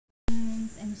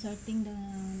I'm sorting the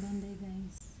laundry,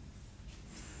 guys.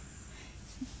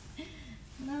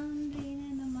 Laundry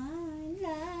na naman,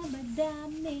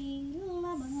 labadaming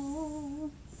labango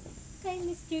kay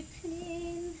Mr.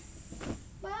 Clean.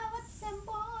 Bawat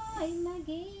sampoy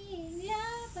maging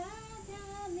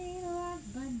labadami,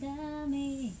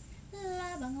 labadami,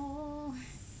 labango.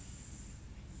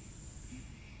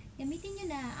 Gamitin nyo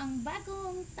na ang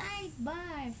bagong Tide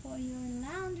Bar for your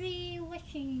laundry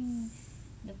washing.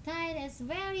 The Tide is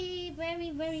very,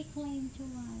 very, very clean to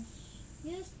wash.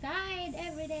 Use Tide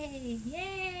every day.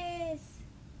 Yes!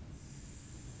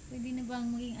 Pwede na bang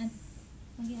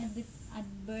maging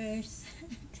adverse?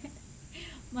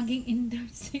 Maging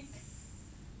endorsing?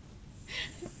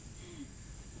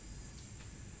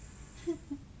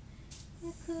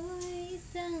 Ako'y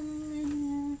isang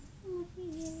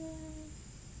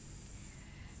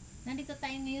nandito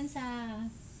tayo ngayon sa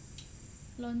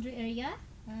laundry area,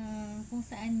 kung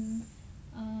saan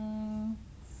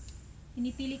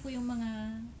pinipili ko yung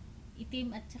mga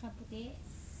itim at saka puti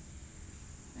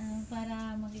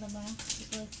para maglaba,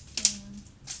 because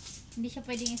hindi siya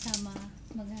pwedeng isama,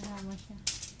 maghahama siya.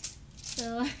 So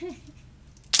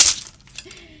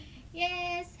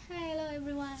yes, hello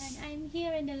everyone, I'm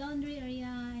here in the laundry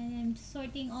area and I'm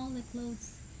sorting all the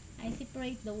clothes. I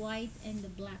separate the white and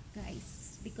the black,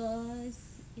 guys, because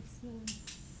it's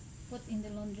put in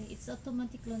the laundry. It's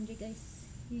automatic laundry, guys.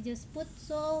 You just put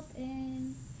soap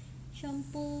and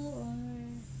shampoo or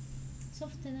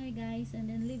softener, guys, and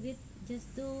then leave it.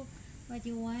 Just do what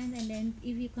you want, and then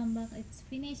if you come back, it's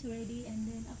finished already. And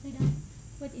then after that,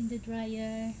 put in the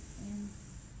dryer and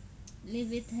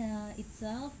leave it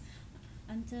itself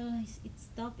until it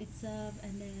stop itself,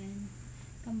 and then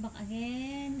come back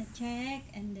again, check,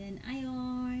 and then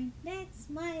iron.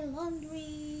 That's my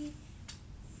laundry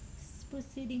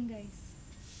proceeding, guys.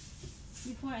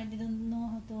 Before, I didn't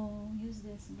know how to use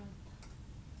this, but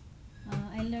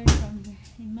I learned from here.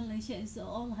 In Malaysia, it's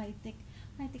all high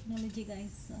technology,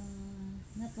 guys.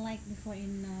 Not like before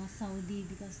in Saudi,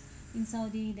 because in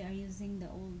Saudi they are using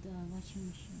the old washing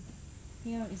machine.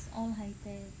 Here is all high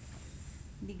tech.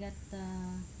 They got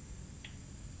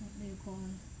what do you call,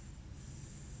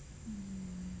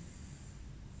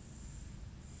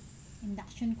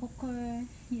 induction cooker.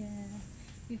 Yeah,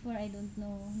 before I don't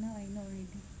know, now I know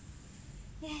already.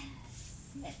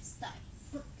 Yes, let's start.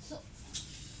 So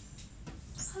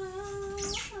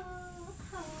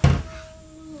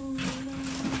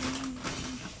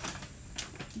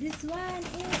this one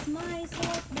is my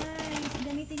soap, guys.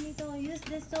 Gamitin nito. Use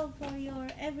this soap for your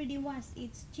everyday wash.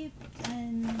 It's cheap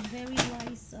and very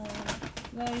wise.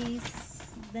 Very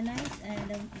nice, and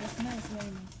the smell is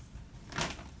very nice.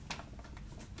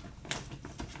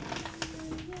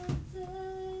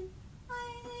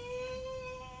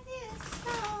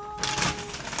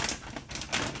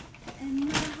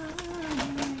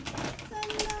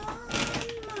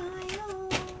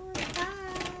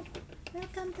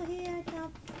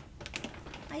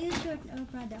 I use your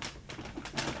product.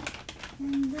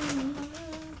 And the love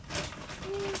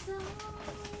is all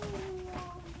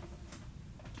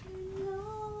I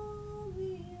know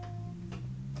beyond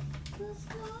the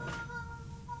snow.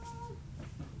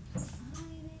 I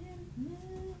didn't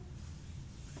know.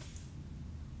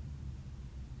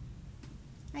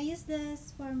 I use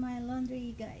this for my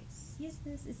laundry, guys. Use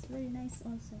this, it's very nice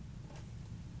also.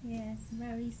 Yes,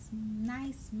 very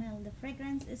nice smell. The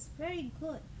fragrance is very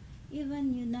good.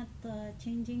 Even you're not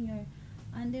changing your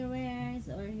underwears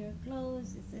or your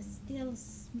clothes, it's still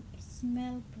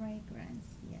smell fragrance.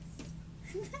 Yes.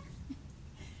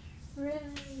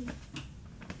 Really.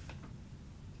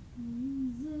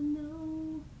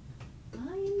 No,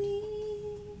 I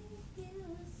need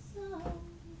you so.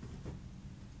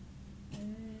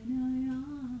 And our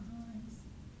eyes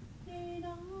get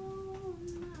on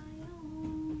my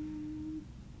own.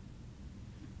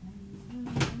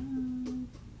 And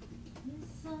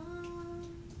listen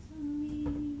to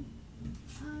me.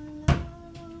 I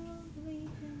love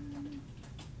weekend.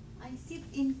 I sit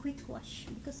in quick wash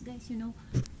because, guys, you know,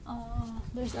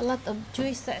 there's a lot of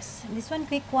choices. This one,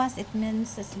 quick wash, it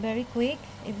means it's very quick.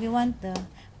 If you want the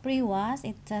pre-wash,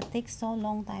 it takes so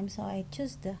long time, so I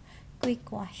choose the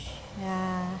quick wash.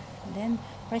 Yeah, then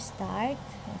press start,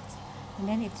 and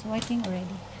then it's working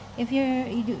already. If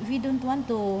you don't want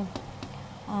to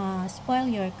spoil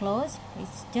your clothes,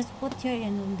 it's just put here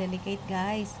in delicate,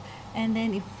 guys. And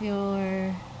then if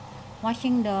you're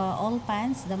washing the old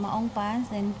pants, the maong pants,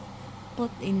 then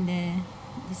put in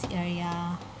this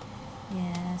area.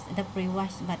 Yes, the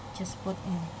pre-wash, but just put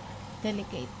in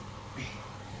delicate.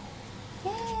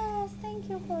 Yes, thank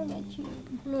you for watching.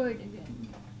 Blurred again.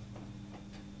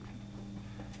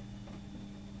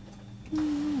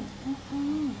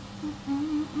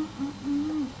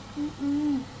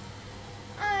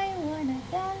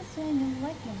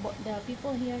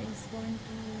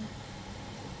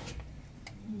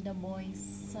 the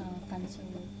boys concert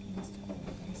in school,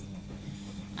 guys.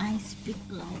 I speak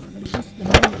loud because the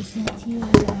boy is not here,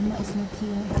 the mama is not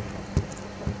here.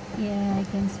 Yeah, I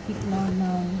can speak loud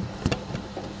now.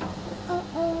 Oh,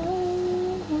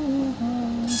 oh, oh,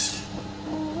 oh.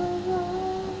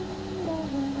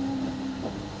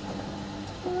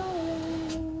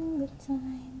 The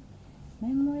time,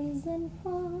 memories and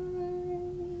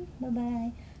fun. Bye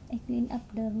bye. I clean up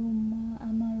the room,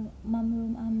 mom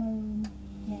room, Amma room.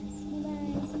 Yes. Bye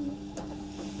bye. See you.